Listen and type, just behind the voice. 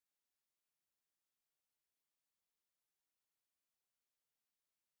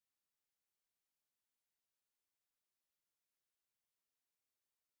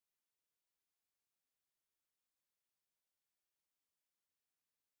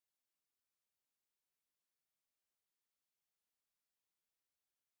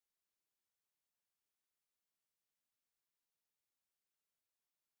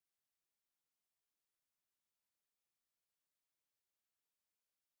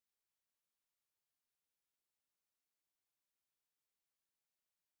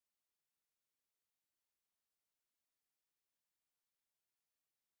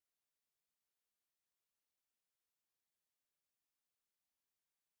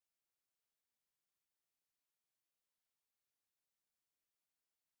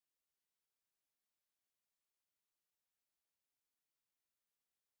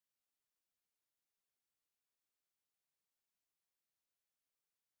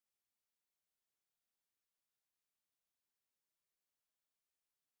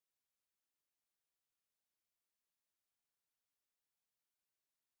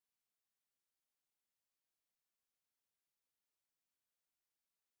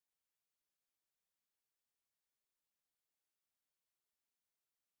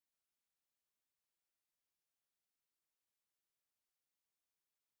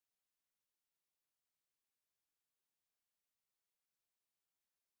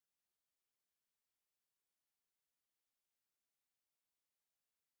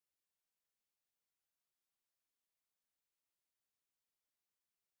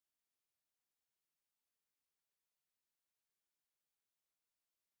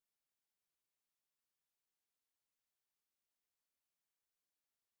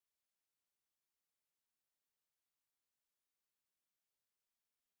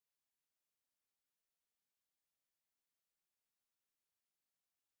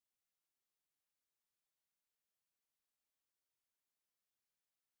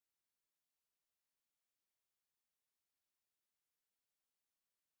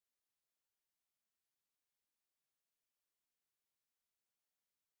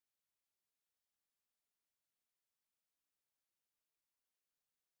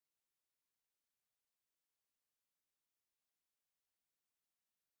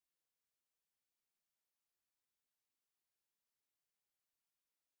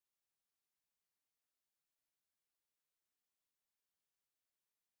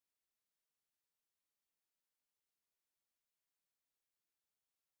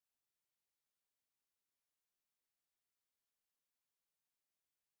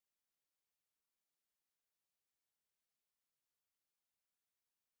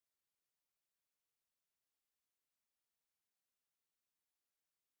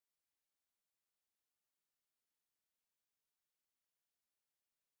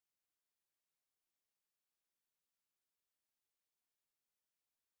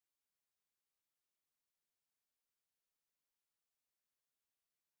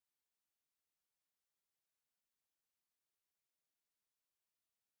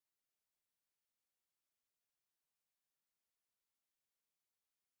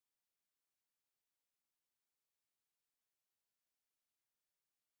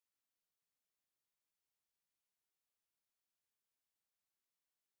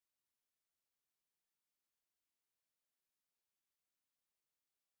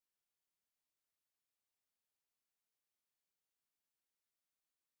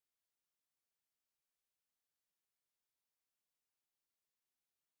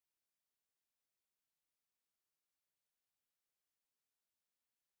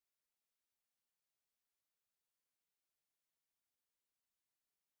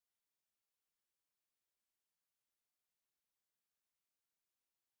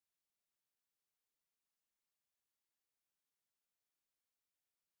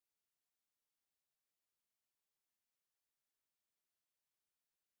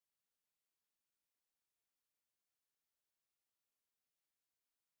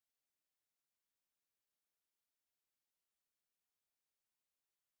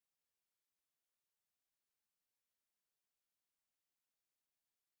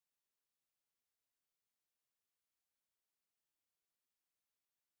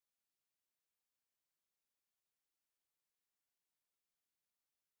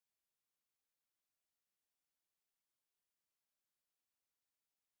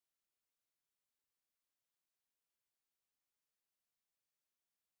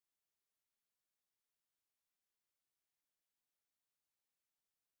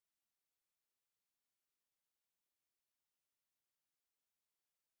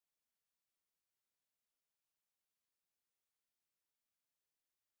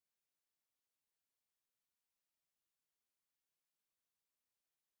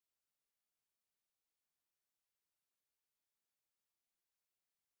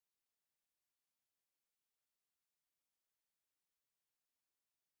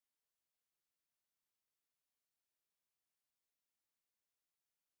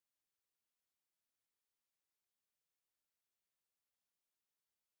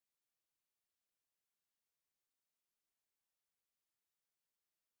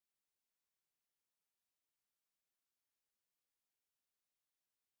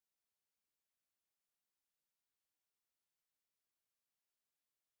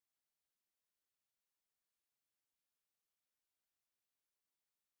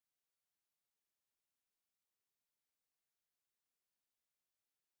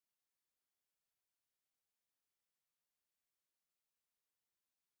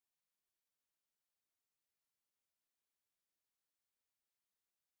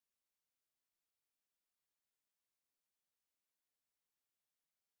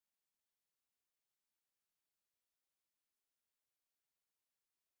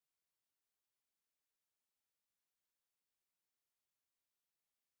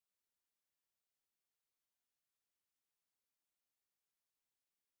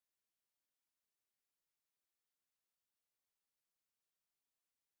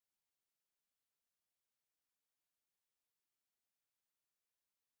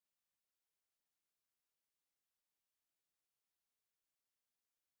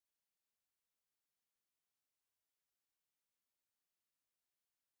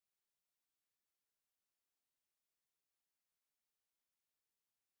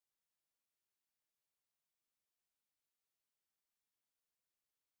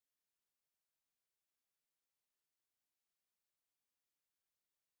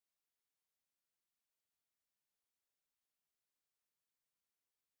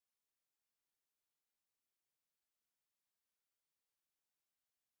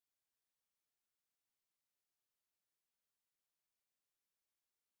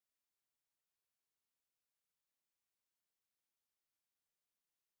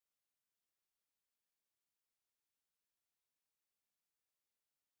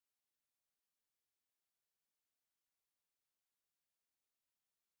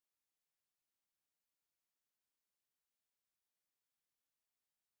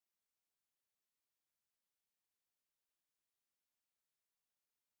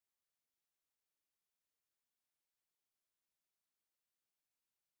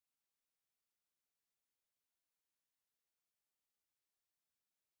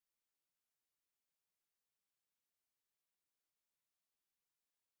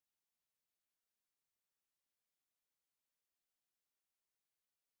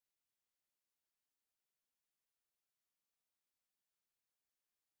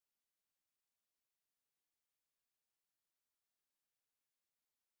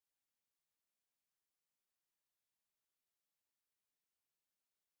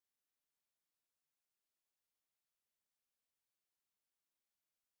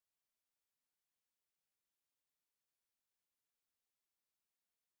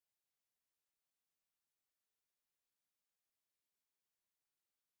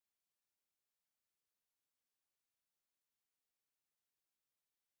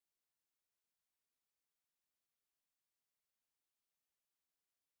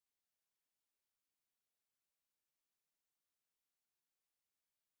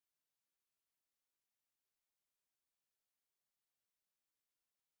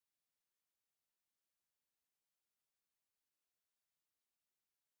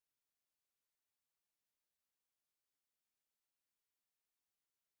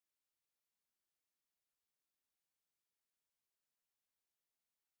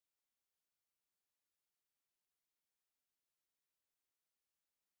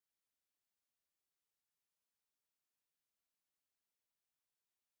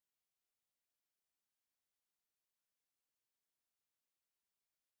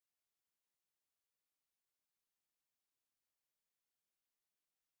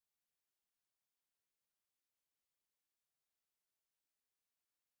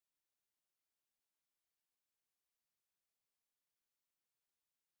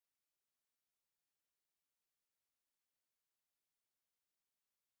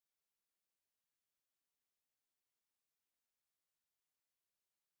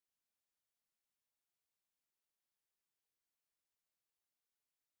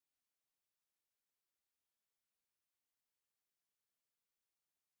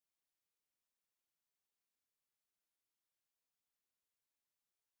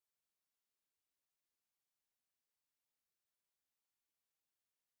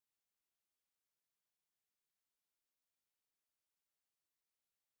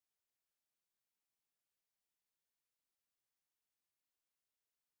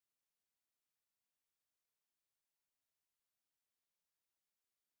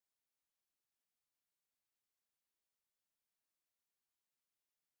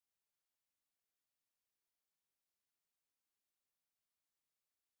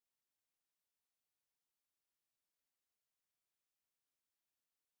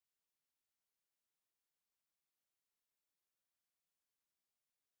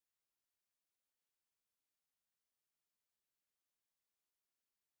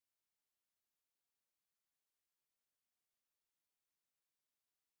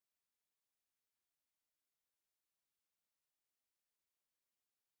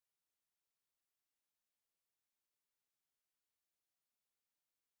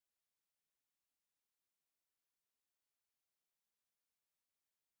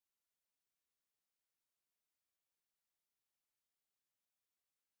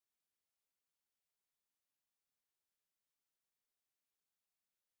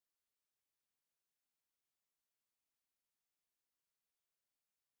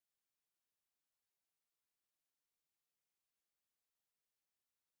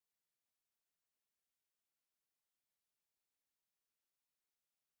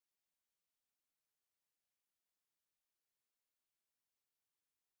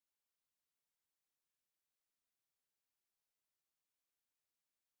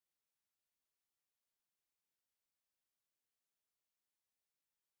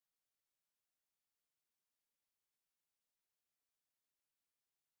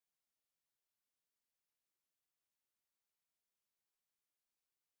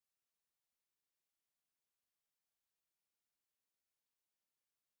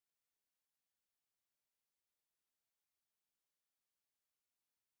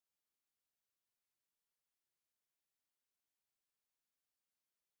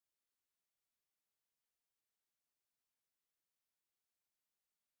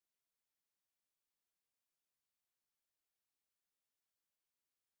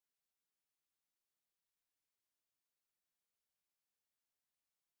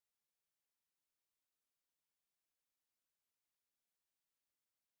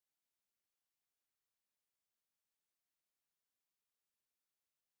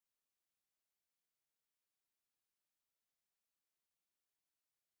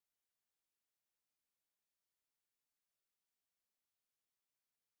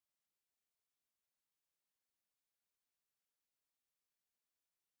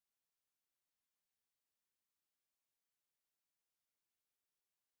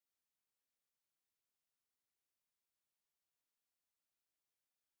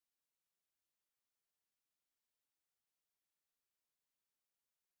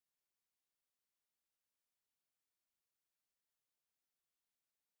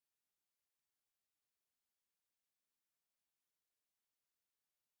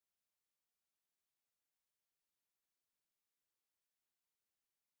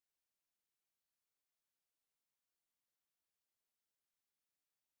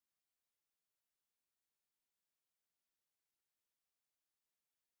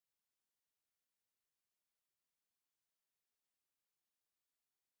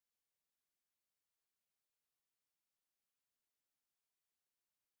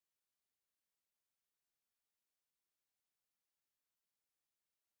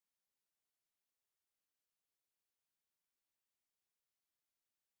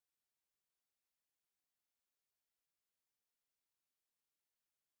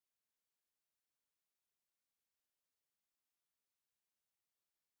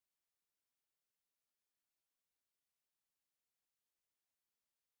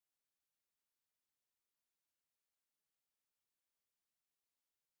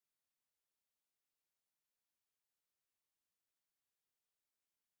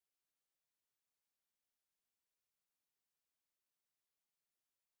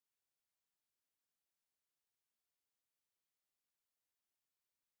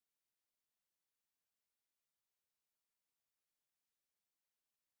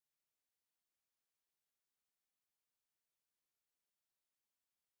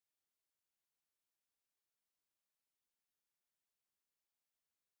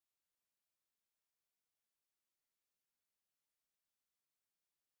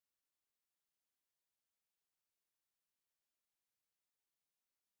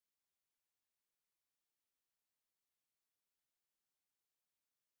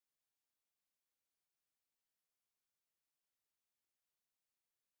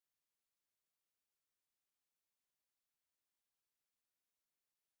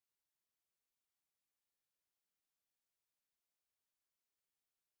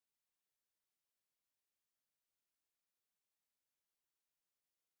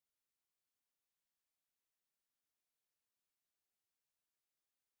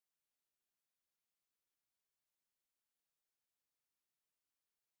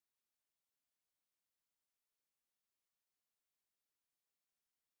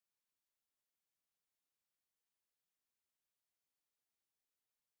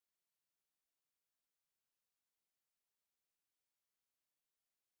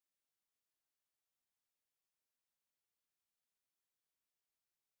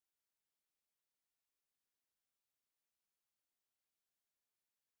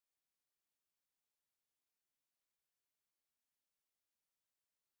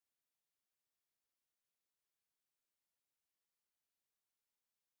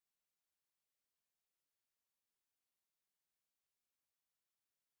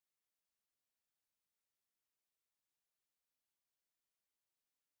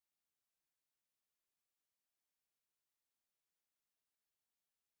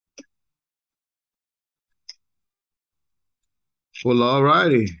Well, all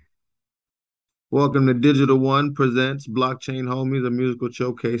righty. Welcome to DigitalOne presents BlockchainHomies, a musical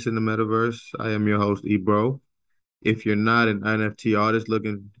showcase in the metaverse. I am your host, Ebro. If you're not an NFT artist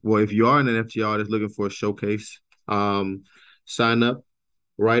if you are an NFT artist looking for a showcase, sign up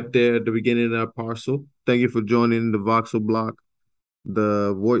right there at the beginning of that parcel. Thank you for joining the Voxel block.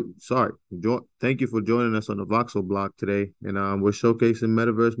 Thank you for joining us on the Voxel block today. And we're showcasing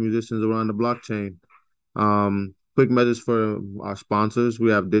metaverse musicians around the blockchain. Quick message for our sponsors.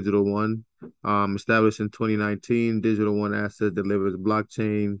 We have DigitalOne, established in 2019. DigitalOne Asset delivers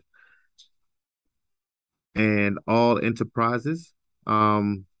blockchain and all enterprises.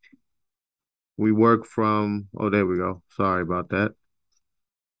 We work from, oh, there we go. Sorry about that.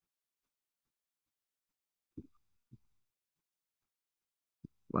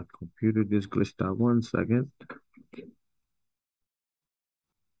 My computer just glitched out. 1 second. Here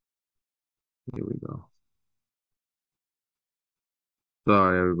we go.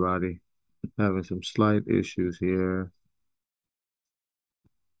 Sorry, everybody. Having some slight issues here.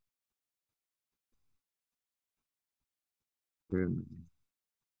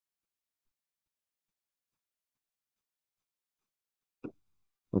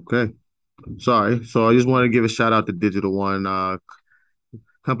 Okay. Sorry. So I just want to give a shout out to DigitalOne,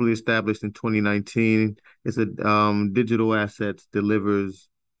 company established in 2019. It's a digital assets delivers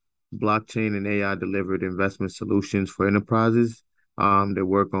blockchain and AI delivered investment solutions for enterprises. They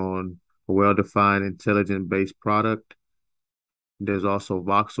work on a well-defined, intelligent-based product. There's also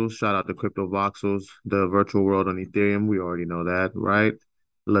Voxels. Shout out to Crypto Voxels, the virtual world on Ethereum. We already know that, right?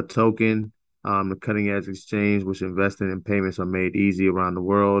 LATOKEN, the cutting-edge exchange which investing and payments are made easy around the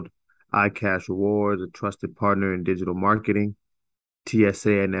world. IcashRewards, a trusted partner in digital marketing.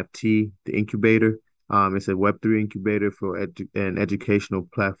 TSANFT, the incubator. It's a Web3 incubator for an educational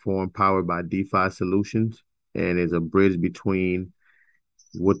platform powered by DeFi solutions, and is a bridge between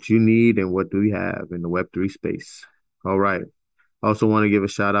what you need and what we have in the Web3 space. All right. I also want to give a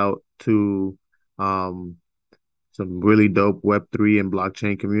shout out to um, some really dope Web3 and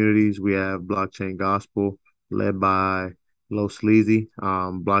blockchain communities. We have Blockchain Gospel led by Low Sleazy.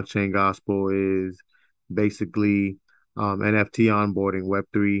 Blockchain Gospel is basically NFT onboarding,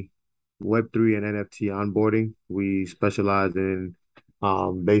 Web3 and NFT onboarding. We specialize in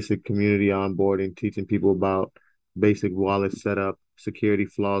basic community onboarding, teaching people about basic wallet setup, security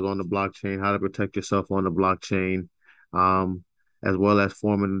flaws on the blockchain, how to protect yourself on the blockchain, as well as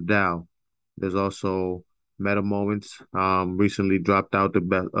forming a DAO. There's also Meta Moments, recently dropped out the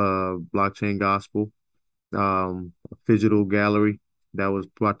blockchain gospel, a digital gallery that was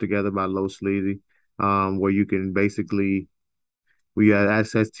brought together by Low Sleazy, where you can basically we had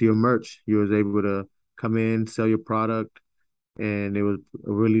access to your merch. You was able to come in, sell your product, and it was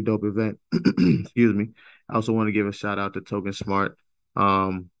a really dope event. Excuse me. I also want to give a shout out to Token Smart.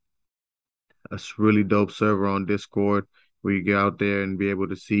 A really dope server on Discord where you get out there and be able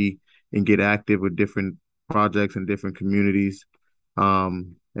to see and get active with different projects and different communities.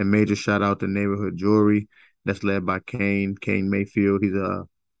 And major shout out to Neighborhood Jewelry that's led by Kane Mayfield. He's a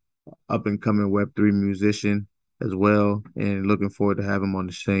up and coming Web3 musician as well, and looking forward to have him on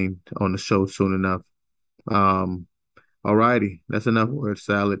the show soon enough. All righty, that's enough word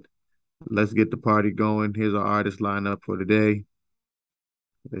salad. Let's get the party going. Here's our artist lineup for today.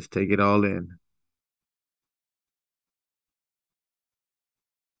 Let's take it all in.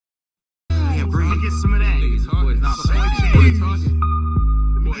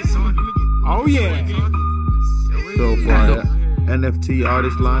 Oh yeah. So for our NFT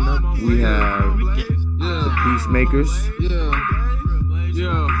artist lineup, we have ThePeaceMakers.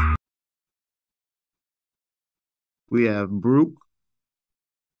 Yeah. We have Bruke.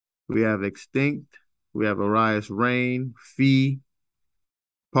 We have XTincT. We have Aryus, Rane, Fee,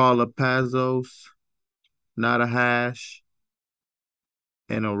 Paula Pazos, Notahash,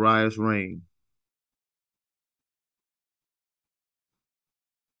 and Aryus Rane.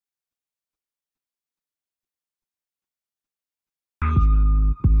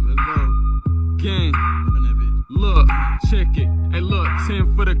 Let's go. Gang. Look, check it. Hey, look,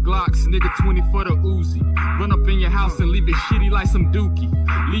 10 for the Glocks, nigga, 20 for the Uzi. Run up in your house and leave it shitty like some dookie.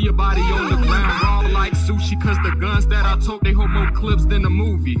 Leave your body on the ground raw like sushi, cause the guns that I took, they hold more clips than the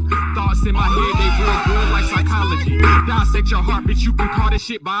movie. Thoughts in my head, they real good like psychology. Dissect your heart, bitch, you can call this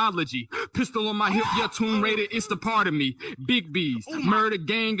shit biology. Pistol on my hip, yeah, Tomb Raider, it's the part of me. Big B's, murder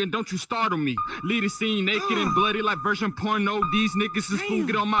gang, and don't you startle me. Lead the scene naked and bloody like version porno. These niggas is food,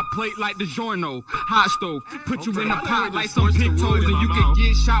 get on my plate like DiGiorno. Hot stove, put you in a pot like some pig toe. goes, and you can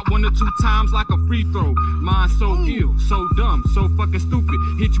get shot 1 or 2 times like a free throw. Mind so ill, so dumb, so fucking stupid.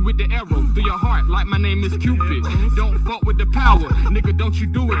 Hit you with the arrow through your heart like my name is Cupid. Don't fuck with the power, nigga, don't you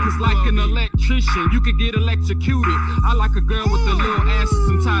do it. Cause like an electrician, you could get electrocuted. I like a girl with a little ass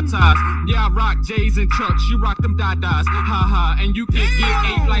and some tatas. Yeah, I rock J's and Chucks, you rock them dadas. Ha ha, and you can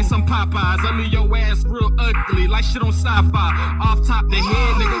get ate like some Popeyes. I leave your ass real ugly, like shit on sci-fi. Off top the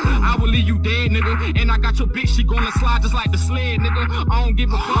head, nigga, I will leave you dead, nigga. And I got your bitch, she gonna slide just like the sled, nigga. I don't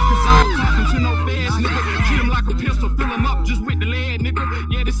give a fuck, cause I ain't talking to no feds, nigga. Treat him like a pistol, fill him up just with the lead,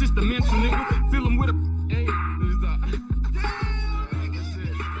 nigga. Yeah, this is the mental, nigga. Fill him with a... Hey,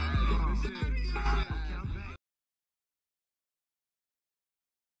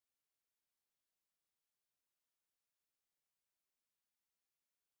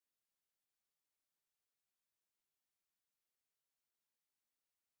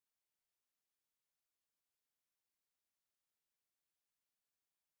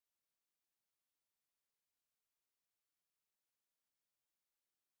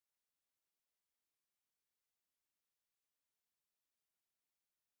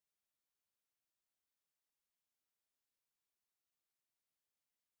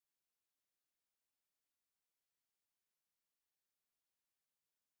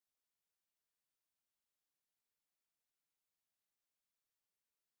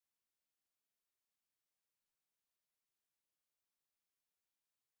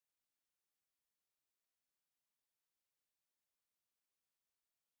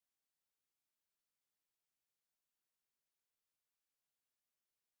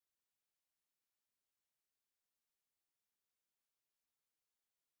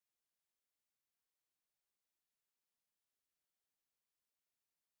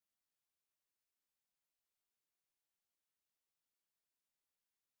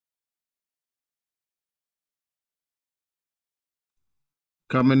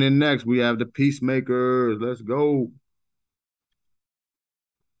 Coming in next, we have the Peacemakers. Let's go.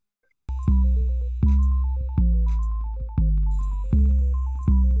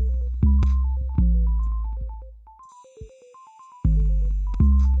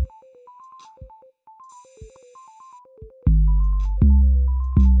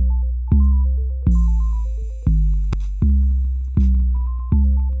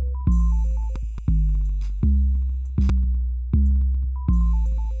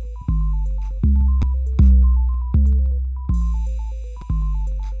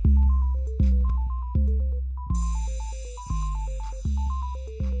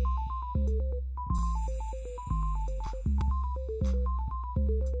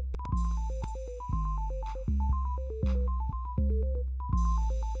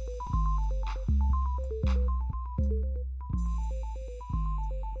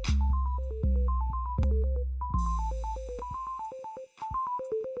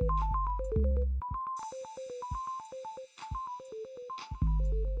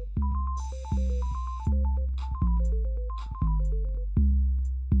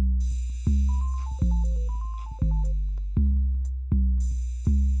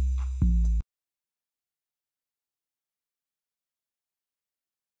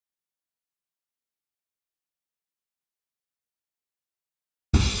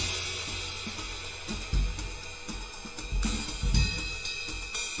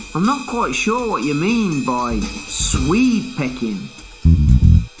 I'm not quite sure what you mean by Swede pecking.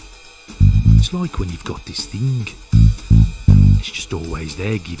 It's like when you've got this thing. It's just always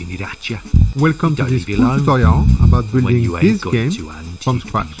there giving it at you. Welcome to this full tutorial about building this game from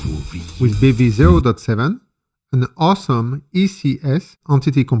scratch with BV 0.7, an awesome ECS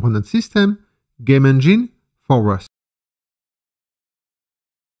entity component system game engine for Rust.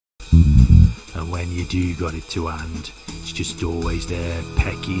 And when you do got it to hand, it's just always there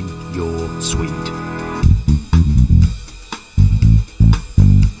pecking your Swede.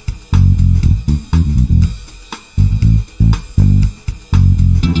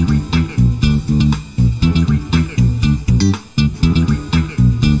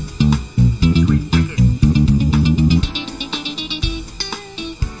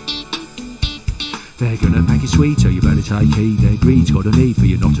 They're gonna pack it sweet, so you better take heed. Their greed's got a need for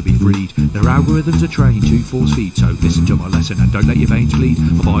you not to be freed. Their algorithms are trained to force feed, so listen to my lesson and don't let your veins bleed.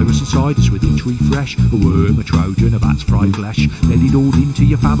 A virus inside us with each refresh, a worm, a trojan, a bat's fried flesh. Let it all into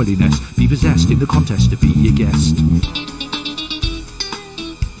your family nest, be possessed in the contest to be your guest.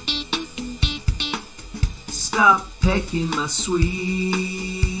 Stop pecking my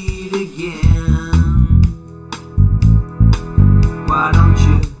Swede again. Why don't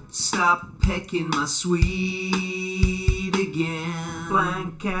you stop pecking my Swede again?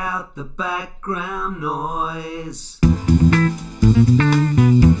 Blank out the background noise. Blank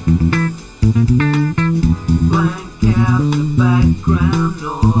out the background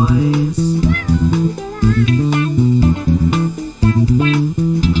noise.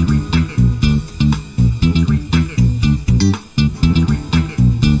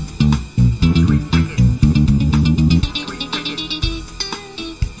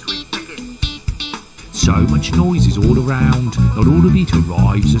 So much noise is all around, not all of it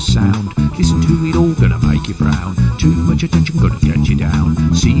arrives as sound. Listen to it all, gonna make you frown. Too much attention, gonna get you down.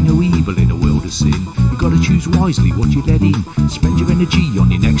 See no evil in a world of sin. You gotta choose wisely what you let in. Spend your energy on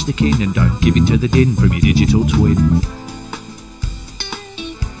your next of kin, and don't give in to the din from your digital twin.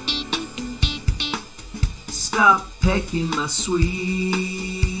 Stop pecking my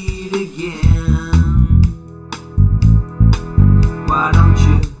sweet again. Why don't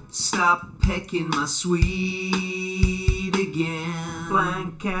you stop pecking my sweet again?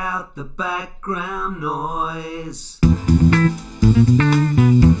 Blank out the background noise.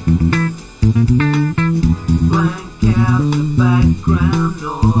 Blank out the background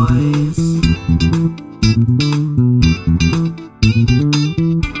noise.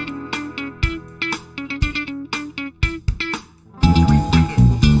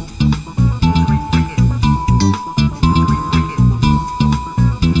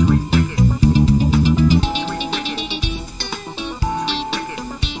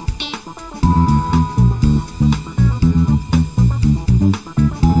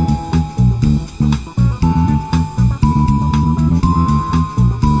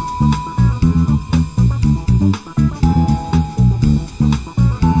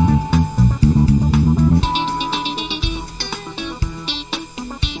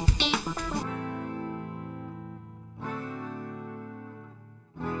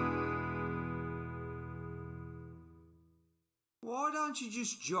 Why don't you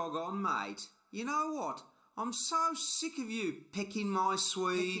just jog on, mate? You know what? I'm so sick of you picking my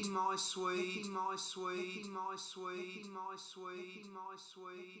sweet, picking my sweet, picking my sweet, picking my sweet, picking my sweet, picking my sweet,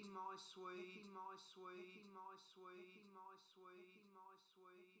 picking my sweet, picking my sweet, picking my sweet, picking my sweet, picking my sweet, picking my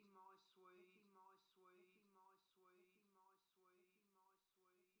sweet, picking my sweet, picking my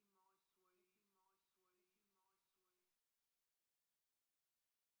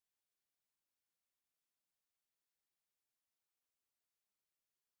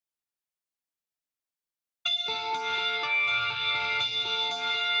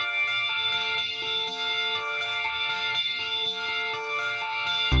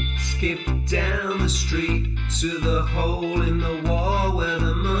skip down the street to the hole in the wall where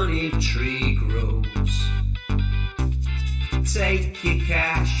the money tree grows. Take your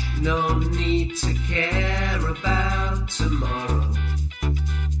cash, no need to care about tomorrow.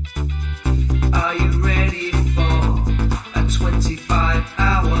 Are you ready for a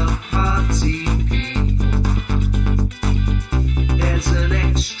 25-hour party, people? There's an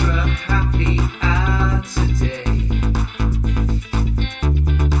extra happy hour today.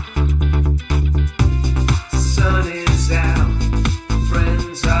 Sun is out,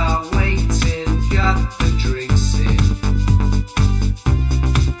 friends are waiting, got the drinks in.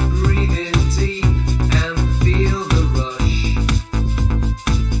 Breathe in deep and feel the rush.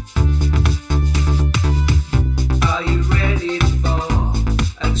 Are you ready for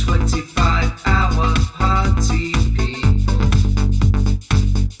a 25-hour party, people?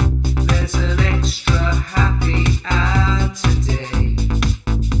 There's an extra happy hour today.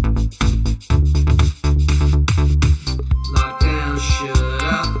 Lockdown shut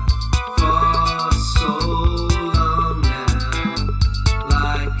up for so long now,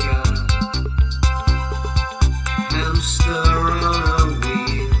 like a hamster on a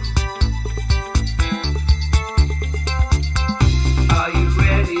wheel. Are you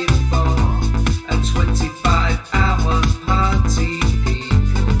ready for a 25-hour party,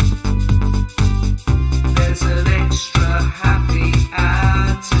 people? There's an extra happy hour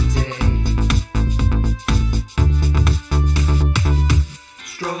today.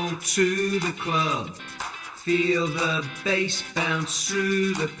 Stroll to the club, feel the bass bounce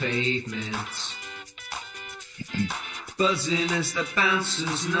through the pavement. Buzzing as the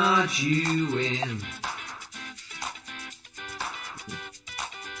bouncers nod you in.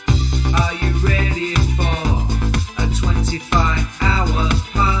 Are you ready for a 25-hour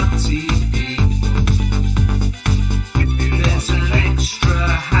party, people? There's an extra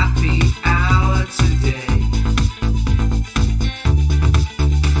happy hour today.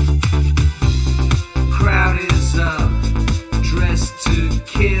 Crowd is up, dressed to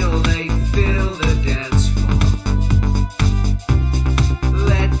kill, they fill the dance floor.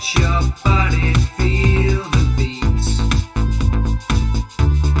 Let your body feel the beats.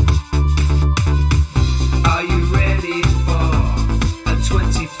 Are you ready for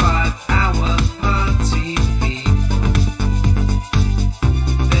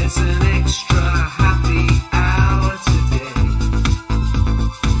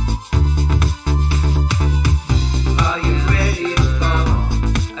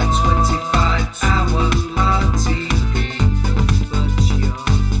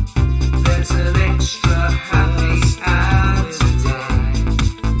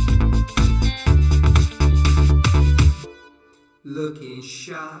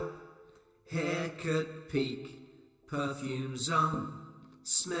sharp, haircut peak, perfumes on,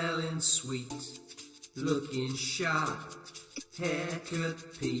 smelling sweet, looking sharp, haircut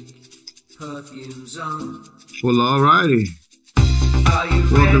peak, perfumes on. Well, alrighty.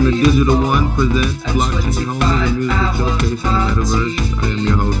 Welcome to DigitalOne presents BlockchainHomies, the musical showcase in the Metaverse. I am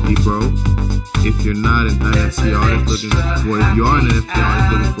your host, D-Bro. If you're not an NFT artist looking for, if you are an NFT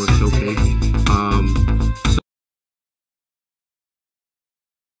artist looking for a showcase,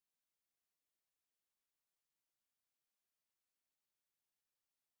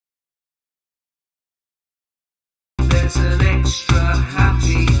 there's an extra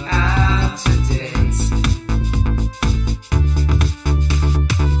happy hour today.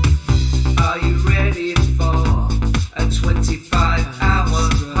 Are you ready for a 25-hour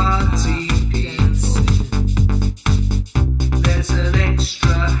party, Pete? There's an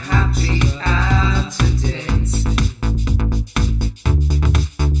extra happy hour today.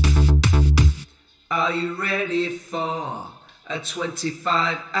 Are you ready for a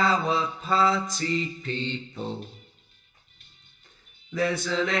 25-hour party, people? There's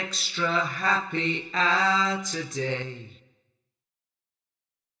an extra happy hour today.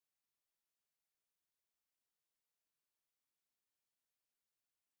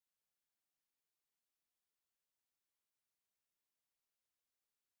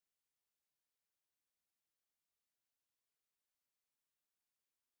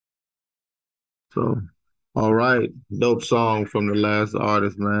 so all right, dope song from the last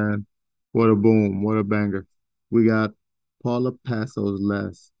artist, man. What a boom, what a banger. We got Paula Pazos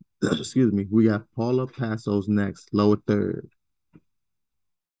last. Excuse me. We got Paula Pazos next, lower third.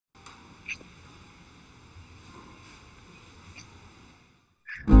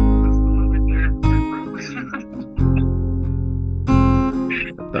 I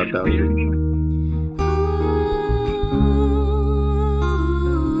thought that was it.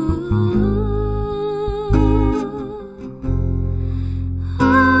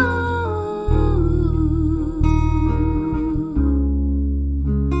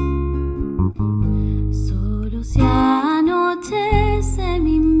 Solo si anochece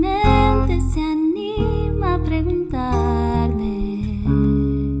mi mente se anima a preguntarme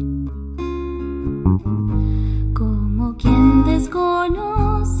como quien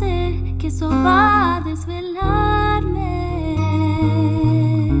desconoce que soy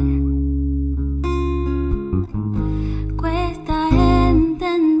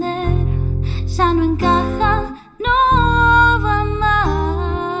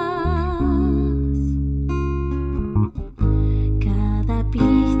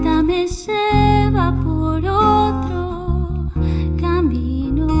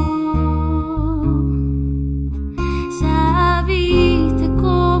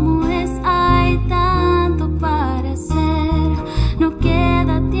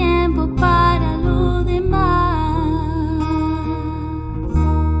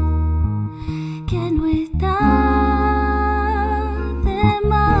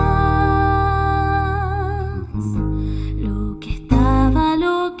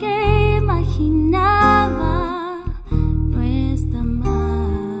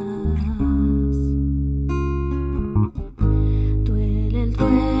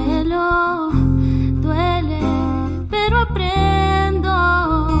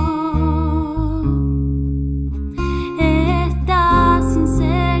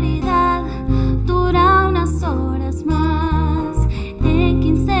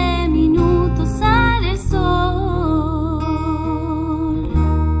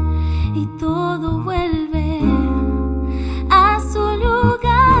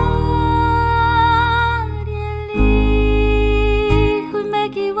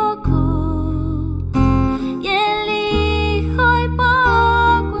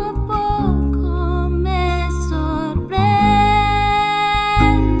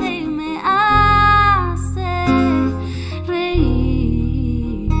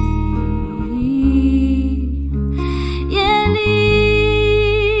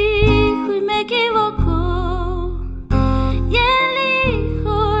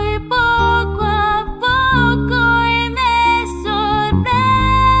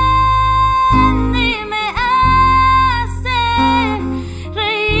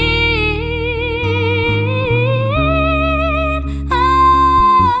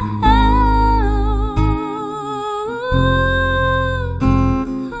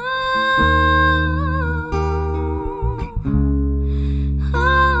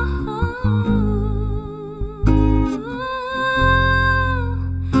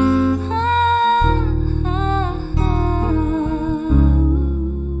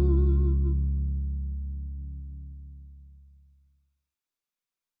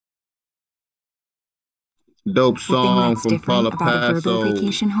Dope The thing song that's from different Paula about a Virgo Pazos.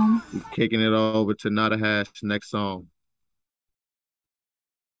 vacation home? We're kicking it over to Notahash. Next song.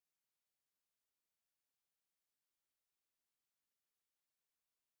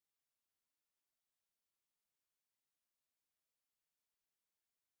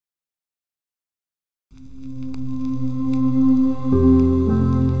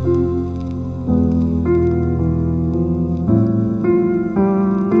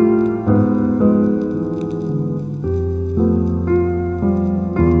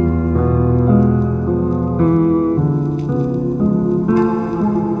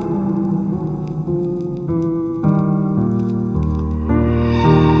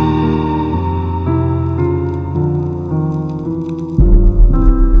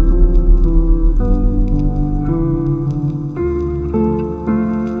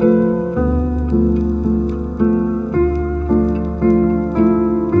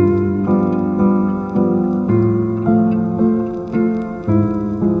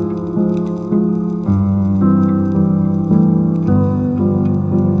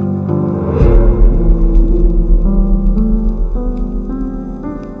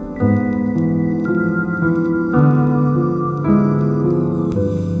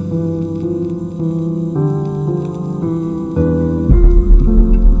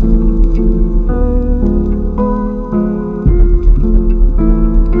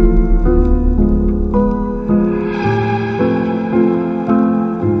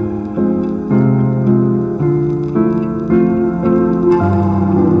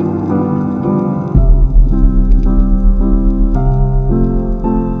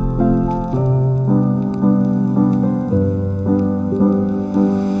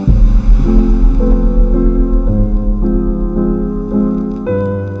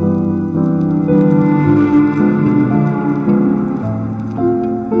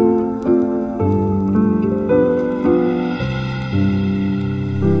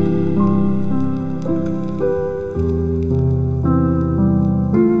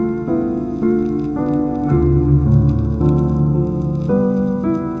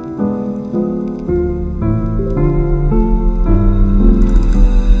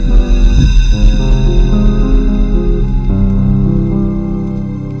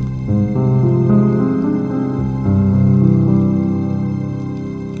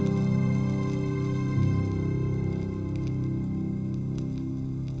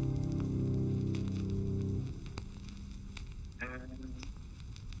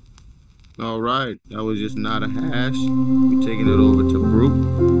 All right, that was just Notahash. We're taking it over to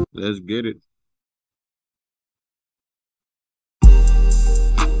Bruke. Let's get it.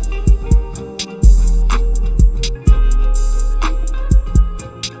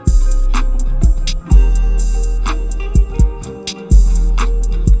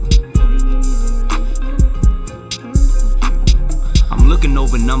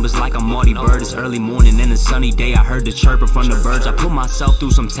 Over numbers like I'm Marty Bird. It's early morning and a sunny day. I heard the chirping from the birds. I put myself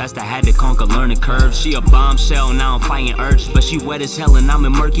through some tests. I had to conquer learning curves. She a bombshell, now I'm fighting urges, but she wet as hell and I'm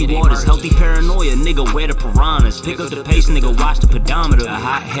in murky waters. Healthy paranoia, nigga, where the piranhas? Pick up the pace, nigga, watch the pedometer. A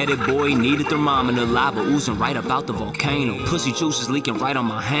hot-headed boy need a thermometer. Lava oozing right about the volcano. Pussy juices leaking right on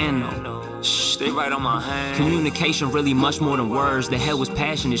my hand though. Shh, they right on my hand. Communication really much more than words. The hell was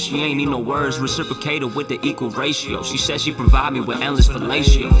passionate, she ain't need no words. Reciprocated with the equal ratio. She said she provide me with endless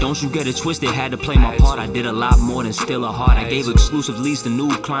fellatio. Don't you get it twisted, had to play my part. I did a lot more than steal her heart. I gave exclusive leads to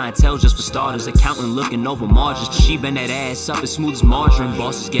new clientele just for starters. Accountant looking over margins. She bend that ass up as smooth as margarine.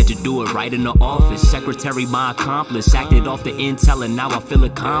 Bosses get to do it right in the office. Secretary my accomplice. Acted off the intel and now I feel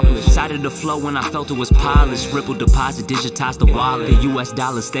accomplished. Sided the flow when I felt it was polished. Ripple deposit, digitize the wallet. The US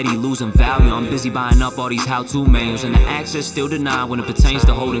dollar steady losing value. I'm busy buying up all these how-to manuals, and the access still denied when it pertains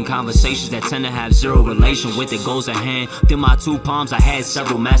to holding conversations that tend to have zero relation with it goes ahead. Through my two palms, I had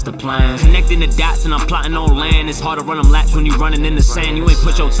several master plans. Connecting the dots and I'm plotting on land. It's hard to run them laps when you running in the sand. You ain't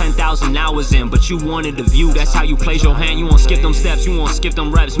put your 10,000 hours in, but you wanted the view. That's how you place your hand. You won't skip them steps, you won't skip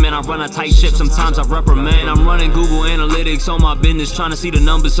them reps. Man, I run a tight ship, sometimes I reprimand. I'm running Google Analytics on my business, trying to see the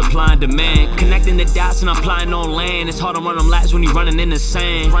numbers, supply and demand. Connecting the dots and I'm plotting on land. It's hard to run them laps when you running in the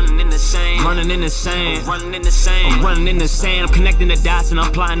sand. Running in the sand. Running in the sand, running in the sand, I'm running in the sand. I'm connecting the dots and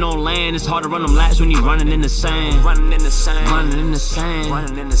I'm plotting on land. It's hard to run them laps when you're running in the sand. Running in the sand, running in the sand,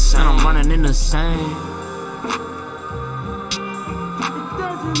 running in the sand. And I'm running in the sand. It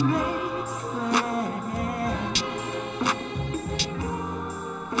doesn't make sense.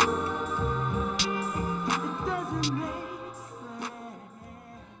 It doesn't make sense.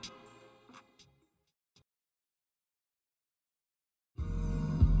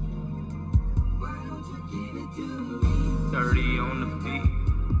 30 on the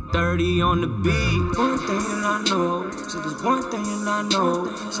beat. 30 on the beat. One thing that I know, so there's one thing that I know,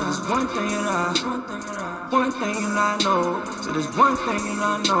 so there's one thing that one thing that I know, so there's one thing that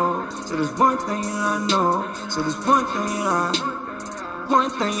I know, so there's one thing that I know, so there's one thing that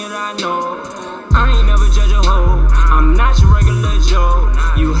I know. I ain't never judge a hoe, I'm not your regular Joe.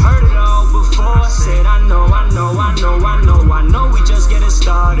 You heard it all before, said I know, we just getting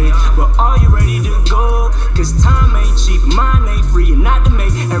started. But are you ready to go? Cause time ain't cheap, mine ain't free, and not to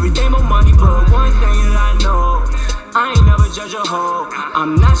make everything more money. But one thing that I know, I ain't never judge a hoe,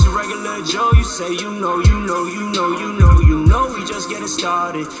 I'm not your regular Joe. You say you know, we just getting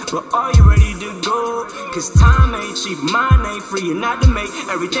started. But are you ready to go? Cause time ain't cheap, mine ain't free, and not to make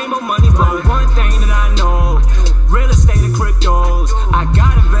everything more money. But one thing that I know, real estate and cryptos, I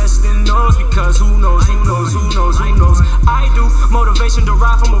gotta invest in those, because who knows. I do motivation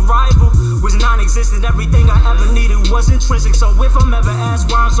derived from a rival, was non-existent. Everything I ever needed was intrinsic. So if I'm ever asked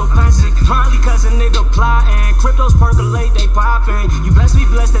why I'm so pensive, probably cause a nigga plotting. Cryptos percolate, they popping. You best be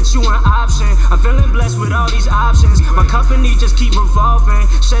blessed that you an option. I'm feeling blessed with all these options. My company just keep revolving.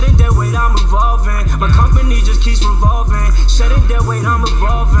 Shedding dead weight, I'm evolving. My company just keeps revolving. Shedding dead weight, I'm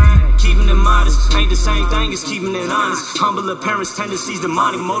evolving. Keeping it modest ain't the same thing as keeping it honest. Humble appearance, tendencies,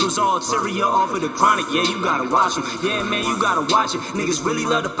 demonic motives, all ulterior, off of the chronic. Yeah, you gotta watch them. Yeah, man, you gotta watch it. Niggas really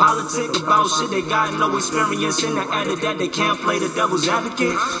love to politic about shit they got no experience in. The added that they can't play the devil's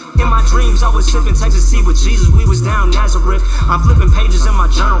advocate. In my dreams, I was sipping Texas tea with Jesus. We was down Nazareth. I'm flipping pages in my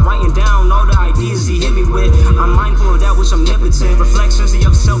journal, writing down all the ideas he hit me with. I'm mindful of that which I'm omnipotent. Reflections of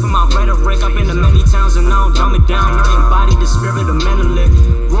yourself in my rhetoric. I've been to many towns and I don't dumb it down. I embody the spirit of Menelik.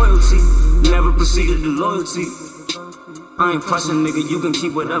 Royalty never preceded the loyalty. I ain't pressing, nigga, you can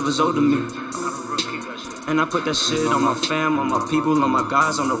keep whatever's owed to me. And I put that shit on my fam, on my people, on my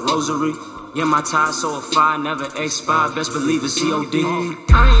guys, on the rosary. Yeah, my ties so fire, never expire, best believe it's COD.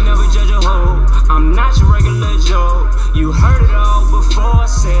 I ain't never judge a hoe, I'm not your regular Joe. You heard it all before,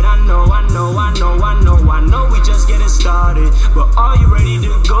 said I know, we just getting started. But are you ready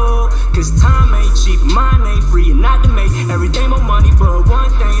to go? Cause time ain't cheap, mine ain't free, and not to make everything more money. But one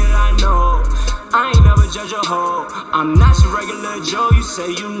thing that I know, I ain't never judge a hoe, I'm not your regular Joe. You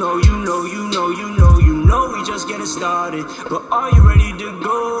say you know, we just getting started. But are you ready to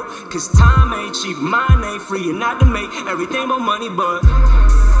go? Cause time ain't cheap, mine ain't free, and not to make everything more money. But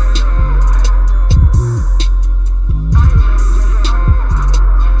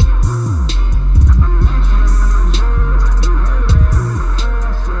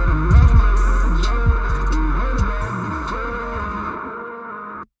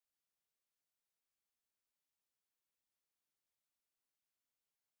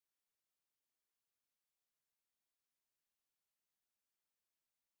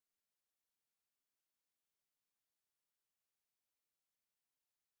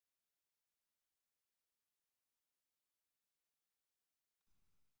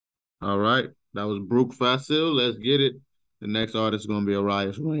All right, that was Bruke Fasil. Let's get it. The next artist is going to be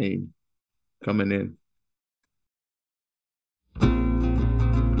Aryus Rane coming in.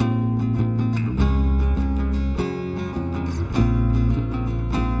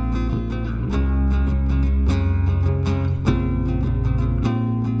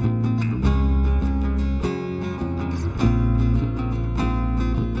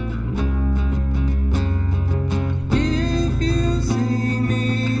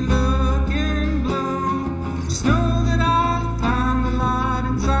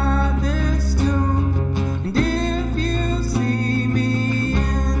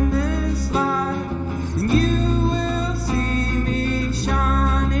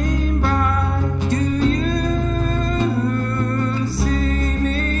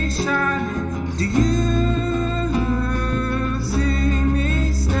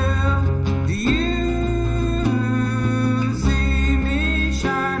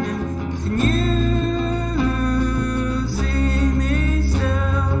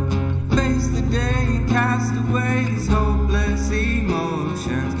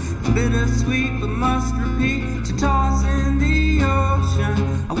 Bittersweet, but must repeat to toss in the ocean.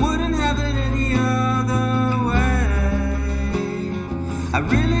 I wouldn't have it any other way. I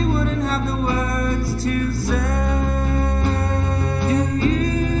really wouldn't have the words to say. Do you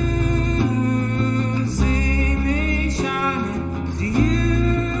see me shining? Do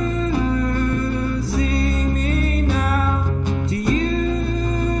you see me now? Do you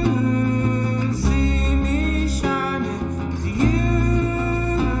see me shining? Do you?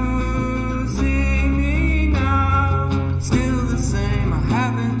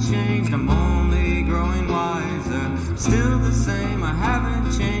 I'm only growing wiser. Still the same, I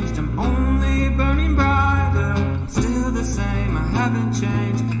haven't changed. I'm only burning brighter. I'm still the same, I haven't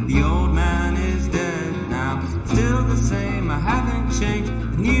changed.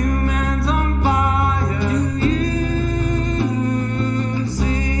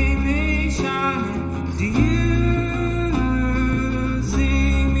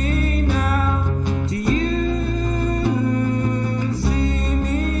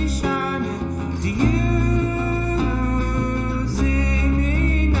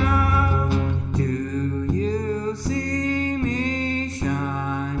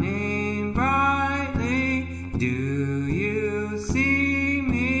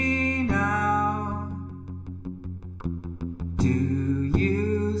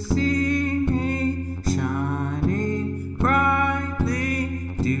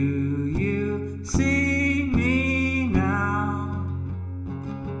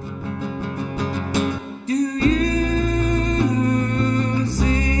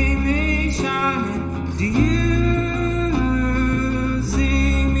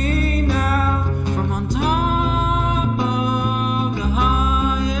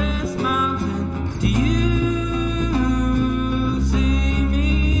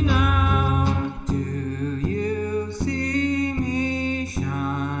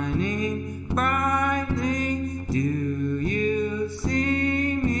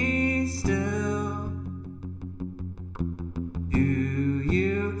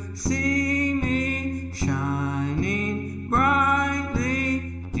 see me shining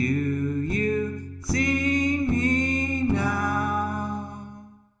brightly? Do you see me now?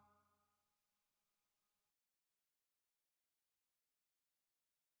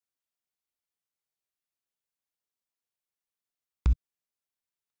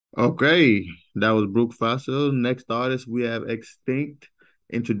 Okay, that was Bruke Fasil. Next artist, we have XTincT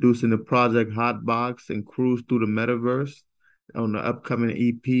introducing the project Hotbox and Cruise Through the Metaverse on the upcoming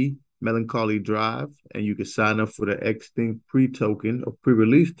EP, Melancholy Drive. And you can sign up for the XTincT pre-token or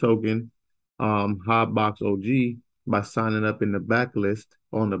pre-release token, Hotbox OG, by signing up in the backlist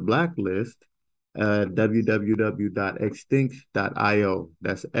on the blacklist at www.xtinct.io.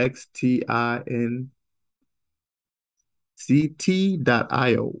 That's XTINCT.io.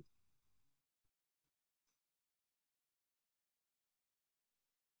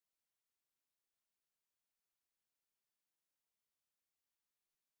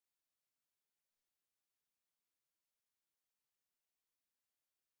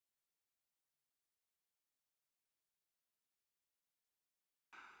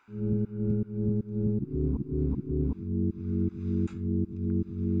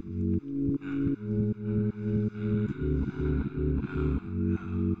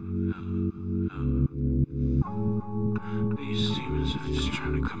 These demons are just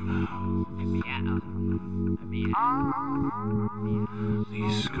trying to come out.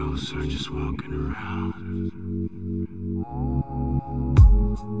 These ghosts are just walking around.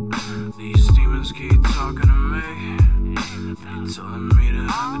 These demons keep talking to me. They telling me to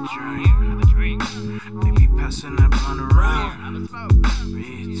have a drink. They be passing that blunt around.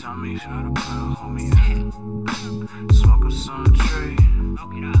 They tell me how to put a homie out. Smoke up some tree.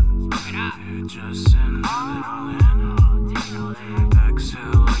 Yeah, just send it all in.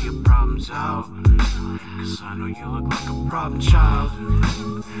 Exhale all your problems out. Cause I know you look like a problem child.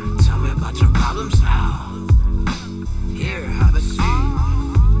 Tell me about your problems now. Here, have a seat.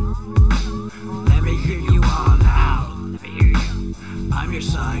 Let me hear you all out. I'm your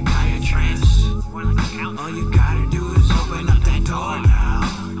psychiatrist. All you gotta do is open up that door now.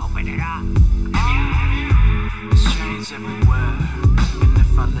 Open it up. There's chains everywhere. And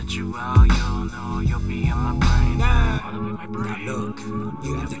if I let you out, you'll know you'll be in my brain. Now look,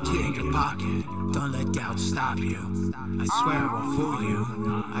 you have the key in your pocket. Don't let doubt stop you. I swear I won't fool you.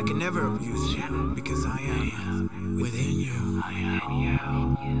 I can never abuse you because I am within you. I am you.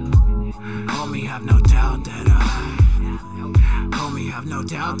 Homie, have no doubt that Homie, have no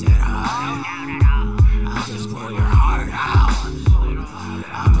doubt that I'll just blow your heart out.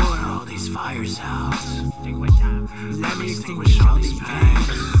 I'll pour all these fires out. Let me extinguish all these pains,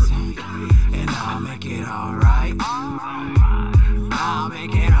 and I'll make it alright. I'll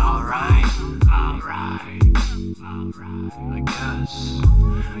make it alright.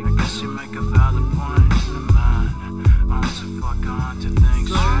 I guess you make a valid point. Man, on to fuck on to think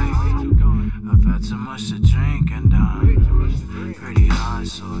straight. I've had so much to drink and I'm pretty high,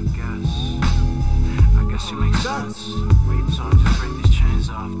 so I guess you make sense. So I'll just break these chains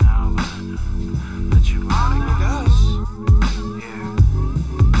off now and let you out, I guess. Yeah.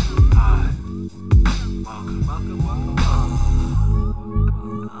 Hi. Welcome.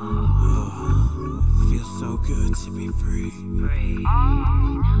 It feels so good to be free.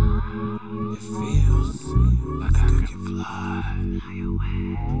 It feels like I can fly.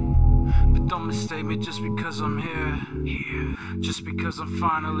 But don't mistake me just because I'm here. Just because I'm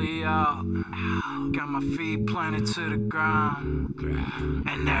finally out. Got my feet planted to the ground.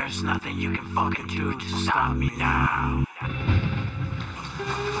 And there's nothing you can fucking do to stop me now.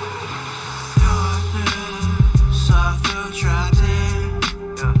 Darkness, I feel trapped in.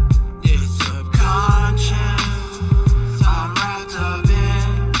 It's subconscious. I'm wrapped up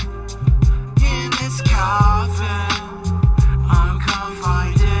in this coffin. I'm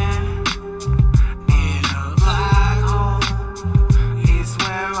confined in a black hole. It's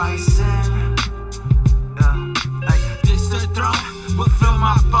where I sit. Like this the throne will fill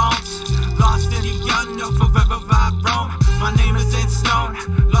my bones. Lost in the unknown, forever I roam. My name is in stone,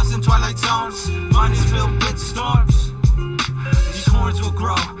 lost in twilight zones. Mine is filled with storms. These horns will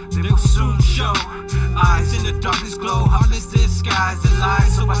grow, they will soon show. Eyes in the darkness glow, heartless disguise the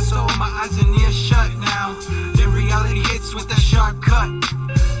lies. So I stole my eyes and ears shut now. Then reality hits with a sharp cut.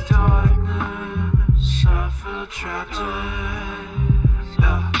 Darkness, I feel trapped in.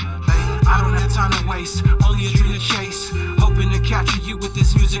 I don't have time to waste, only a dream to chase. Hoping to capture you with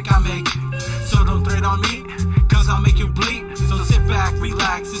this music I make. So don't threat on me, cause I'll make you bleed. So sit back,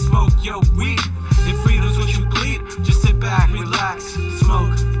 relax, and smoke your weed. If freedom's what you bleed, just sit back, relax,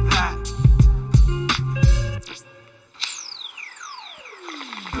 smoke that.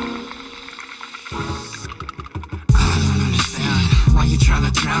 Why you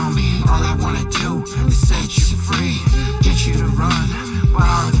tryna drown me? All I wanna do is set you free, get you to run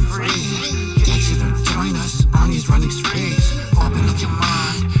wild and free, get you to join us on these running sprees. Open up your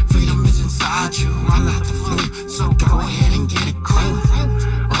mind, freedom is inside you. I'm not the flu, so go ahead and get a clue.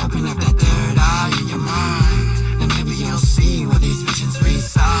 Open up that third eye in your mind, and maybe you'll see where these visions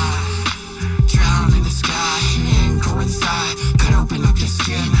reside. Drown in the sky and go inside. Cut open up your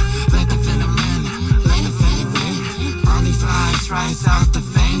skin, let the venom in, let the venom in. All these lies rise out the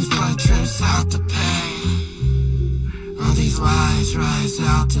veins, blood drips out the pain. All these lies rise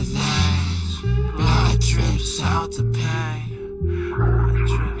out the veins, blood drips out the pain. Blood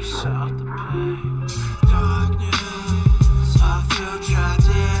drips out the pain. Darkness, I feel trapped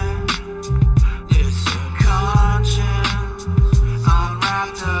in this subconscious. I'm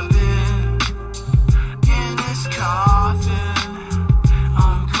wrapped up in this coffin.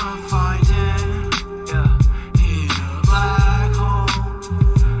 I'm confined in a black hole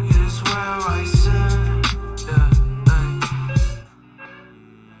is where I sit.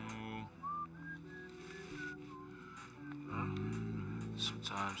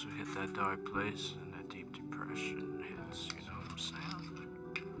 Sometimes we hit that dark place and that deep depression hits, you know what I'm saying?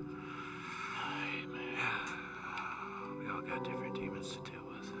 Hey, man. We all got different demons to deal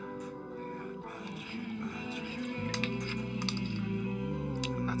with.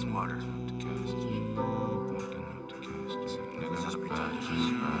 That's water. Nigga has a bad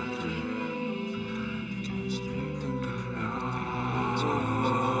dream.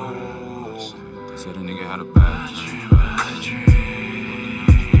 Said a nigga had a bad dream.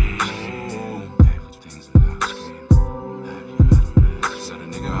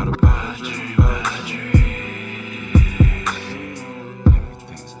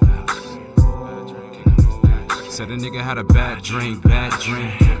 Said a nigga had a bad dream, bad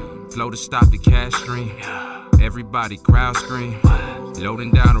dream. Flow to stop the cash stream. Everybody crowd scream.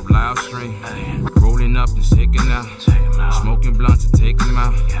 Loading down a loud stream. Rolling up and taking out. Smoking blunts to take them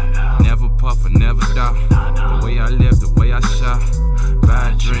out. Never puff or never doubt. The way I live, the way I shout.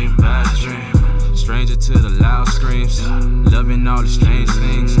 Bad dream, bad dream. Stranger to the loud screams. Loving all the strange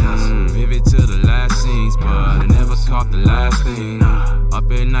things. Vivid to the last scenes, but I never caught the last thing.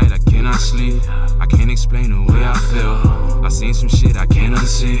 Up at night, I cannot sleep. I can't explain the way I feel. I seen some shit I can't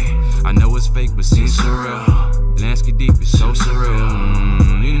unsee. I know it's fake, but seems surreal. Landscape deep is so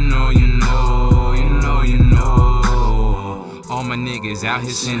surreal. You know, you know, you know, you know. All my niggas out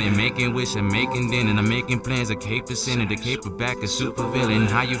here sinning, making wish and making din, and I'm making plans. A cape to sin, and the caper back a super villain.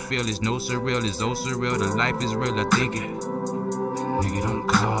 How you feel is no surreal, it's oh surreal. The life is real, I think it. Nigga, don't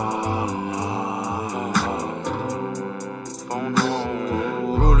call. Phone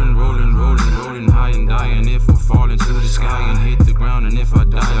home. Rolling, rolling, rolling, rolling high and dying. If I fall into the sky and hit the ground, and if I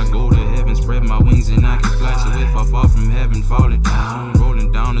die, I go to heaven, spread my wings and I can fly. So if I fall from heaven, falling down,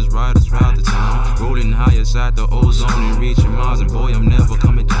 rolling down as riders round the town, rolling high inside the ozone and reaching Mars, and boy, I'm never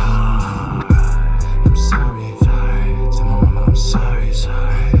coming down. I'm sorry, tell my mama I'm sorry,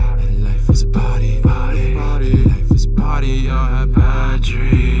 sorry. And life is a party, party, party. Life is a party, I have bad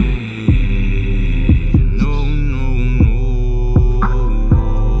dreams. No, no, no.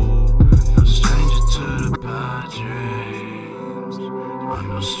 I'm a stranger to the bad dreams. I'm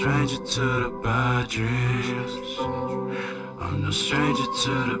no stranger to the bad dreams. I'm no stranger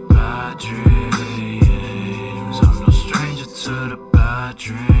to the bad dreams. I'm no stranger to the bad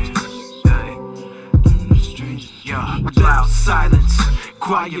dreams. I'm no stranger. Yeah, loud silence,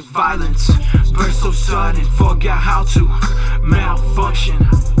 quiet violence. Burst so sudden, forgot how to malfunction.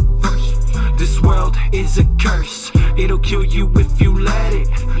 This world is a curse. It'll kill you if you let it.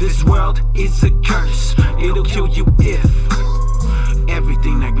 This world is a curse. It'll kill you if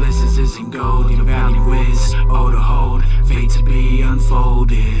everything that glistens isn't gold. The value is oh to hold, fate to be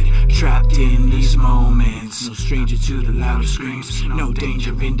unfolded. Trapped in these moments, no stranger to the louder screams. No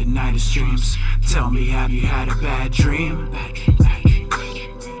danger in the night of streams. Tell me, have you had a bad dream?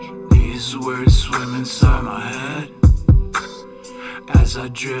 These words swim inside my head as I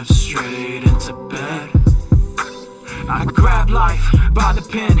drift straight into bed. I grab life by the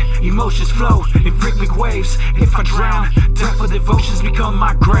pen, emotions flow in rhythmic waves. If I drown, death for devotions become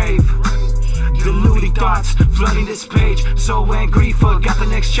my grave. Deluding thoughts flooding this page, so angry, forgot the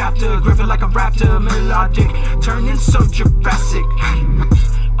next chapter. Gripping like a raptor, melodic, turning so Jurassic.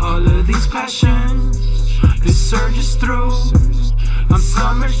 All of these passions, this surges through. I'm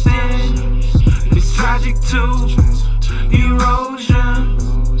submerged in this tragic too. Erosion,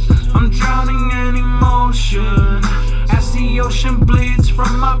 I'm drowning in emotion as the ocean bleeds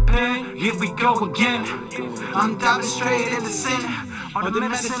from my pen. Here we go again. I'm diving straight into sin. All the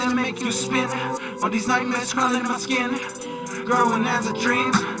medicine to make you spin. All these nightmares crawling in my skin. growing as a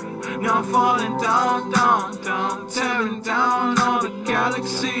dream. Now I'm falling down, down, down, tearing down all the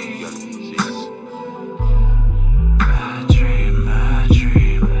galaxies. Bad dream, bad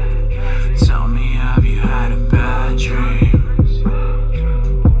dream. Tell me, have you had a bad dream?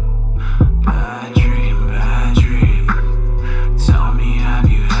 Bad dream, bad dream. Tell me, have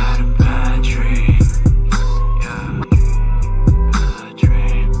you had a bad dream? Yeah. Bad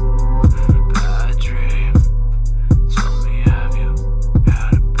dream, bad dream. Tell me, have you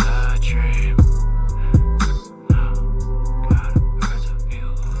had a bad dream? No, got a birds of you.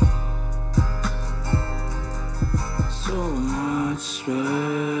 So much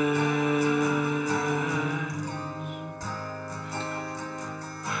space.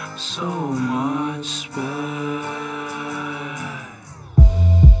 So much space.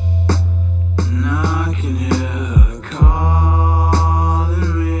 And I can hear her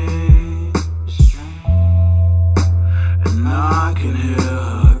calling me. And I can hear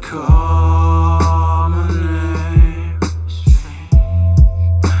her call my name.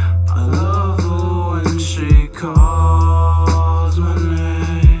 I love her when she calls my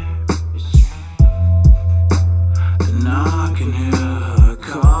name. And I can hear her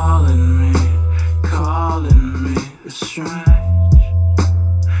calling me, calling me. It's strange.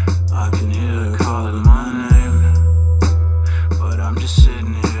 I can hear her calling my name, but I'm just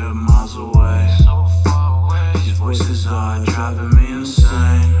sitting here miles away. These voices are driving me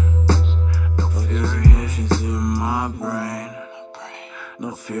insane. No variations in my brain.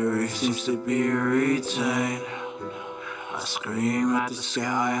 No fury seems to be retained. I scream at the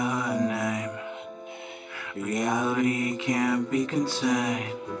sky her name. Reality can't be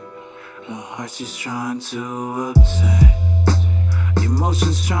contained. My heart she's trying to obtain.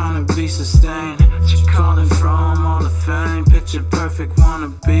 Emotions trying to be sustained. She calling from all the fame. Picture perfect, wanna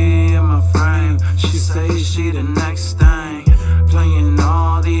be in my frame. She says she the next thing. Playing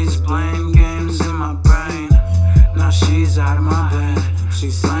all these blame games in my brain. Now she's out of my bed.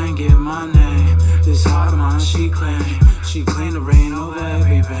 She's slanging my name. This heart of mine she claim. She clean the rain over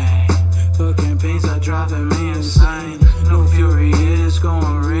every vein. Her campaigns are driving me insane. No fury is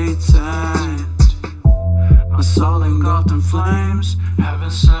going retained. My soul engulfed in flames. Heaven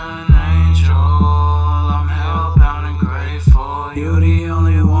sent an angel. I'm hellbound and grateful. You're the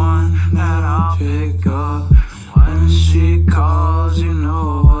only one that I'll pick up. When she calls, you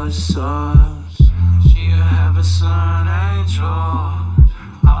know what's up. She a heaven sent angel.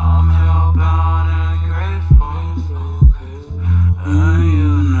 I'm hellbound and grateful. And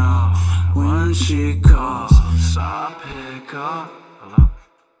you know when she calls, so I pick up. Hello?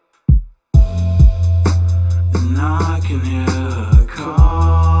 And I can hear her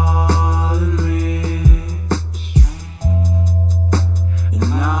calling me.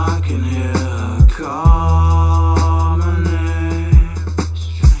 And I can hear her call my name.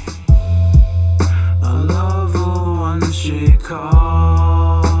 I love her when she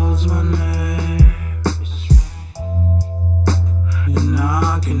calls my name. And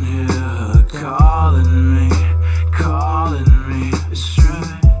I can hear her calling me, calling me. It's strange.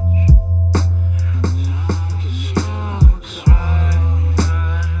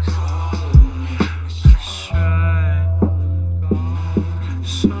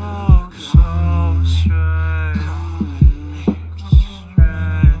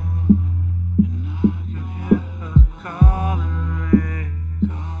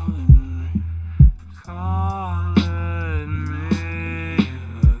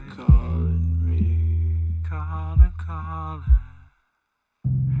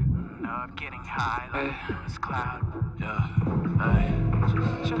 Getting high like this cloud. Yeah, hey.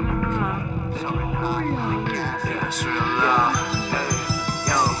 Soaring high like gas. Yeah, it's real loud. Hey,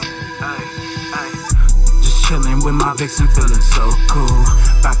 yo, hey, hey. Just chilling with my vixen, feeling so cool.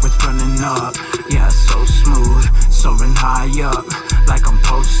 Backwards running up, yeah, so smooth. Soaring high up, like I'm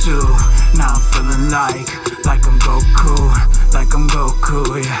supposed to. Now I'm feeling like I'm Goku. Like I'm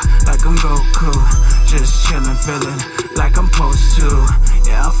Goku, yeah, like I'm Goku. Just chilling, feeling like I'm supposed to.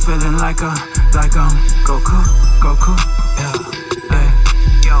 Yeah, I'm feeling like I'm Goku, yeah, hey.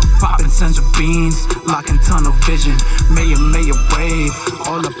 Yo, popping sensor beams, locking tunnel vision. Mayor wave,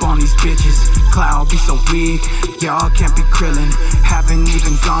 all up on these bitches. Cloud be so weak, y'all can't be krillin'. Haven't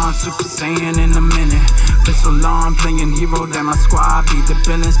even gone Super Saiyan in a minute. Been so long playing hero that my squad be the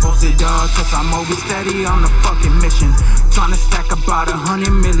villains. Posted up, cause I'm always steady on the fucking mission. Tryna stack about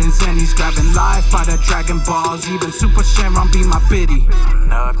 100 millions, and he's grabbing life by the Dragon Balls. Even Super Shenron be my biddy.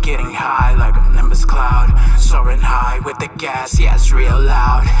 Up getting high like a Nimbus cloud. Soaring high with the gas, yeah, it's real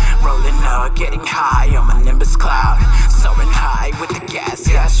loud. Rolling up, getting high on my Nimbus cloud. Soaring high with the gas,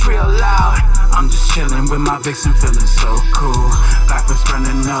 yeah, it's real loud. I'm just chilling with my vixen, feeling so cool. Backwards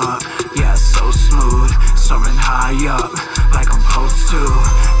burning up, yeah, so smooth. Soaring high up, like I'm supposed to.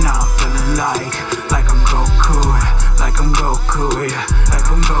 Now I'm feeling like I'm Goku. Like I'm Goku, yeah, like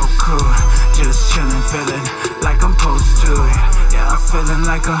I'm Goku. Just chilling, feeling like I'm supposed to. Yeah, I'm feeling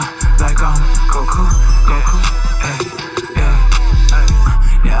like I'm Goku, hey, yeah.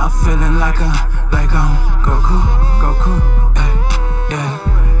 Yeah, I'm feeling like I'm Goku, hey, yeah.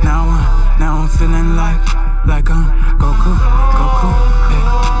 Now I'm feeling like I'm Goku, hey,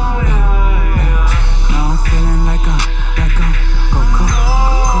 yeah. Now I'm feeling like I'm Goku,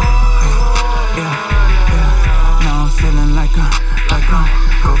 hey, yeah. Now I'm feeling like I'm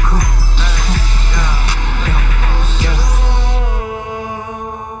Goku, yeah.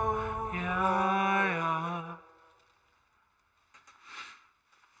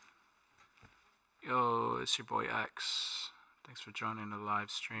 Yo, it's your boy X. Thanks for joining the live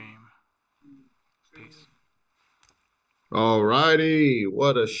stream. Peace. All righty,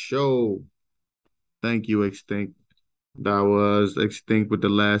 what a show. Thank you, XTincT. That was XTincT with the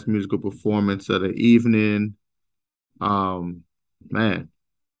last musical performance of the evening. Man,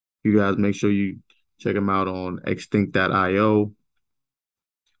 you guys make sure you check them out on xtinct.io.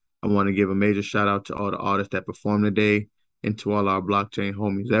 I want to give a major shout out to all the artists that performed today and to all our blockchain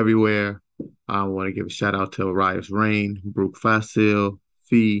homies everywhere. I want to give a shout out to Aryus, Rane, Bruke Fasil,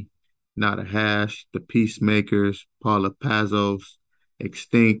 Fee, Notahash, ThePeaceMakers, Paula Pazos,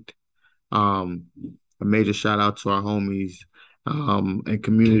 XTincT. A major shout out to our homies and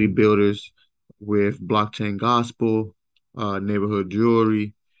community builders with Blockchain Gospel, Neighborhood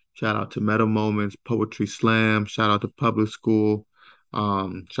Jewelry. Shout out to Meta Moments, Poetry Slam. Shout out to Public School.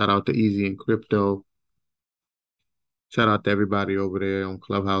 Shout out to Easy and Crypto. Shout out to everybody over there on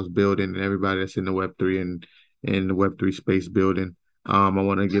Clubhouse building and everybody that's in the Web3 and in the Web3 space building. I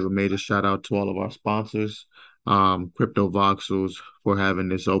want to give a major shout out to all of our sponsors, Crypto Voxels, for having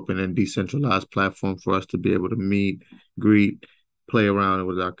this open and decentralized platform for us to be able to meet, greet, play around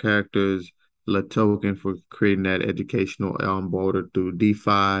with our characters. LATOKEN for creating that educational border through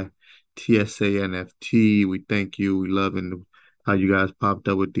DeFi, TSANFT. We thank you. We loving how you guys popped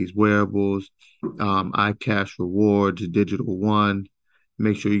up with these wearables. IcashRewards, DigitalOne.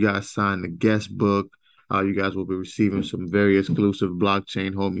 Make sure you guys sign the guest book. You guys will be receiving some very exclusive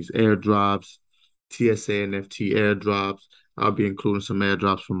BlockchainHomies airdrops, TSANFT airdrops. I'll be including some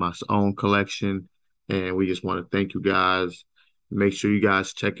airdrops from my own collection. And we just want to thank you guys. Make sure you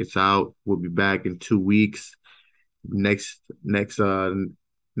guys check us out. We'll be back in 2 weeks. Next 2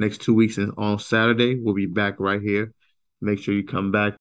 weeks on Saturday, we'll be back right here. Make sure you come back.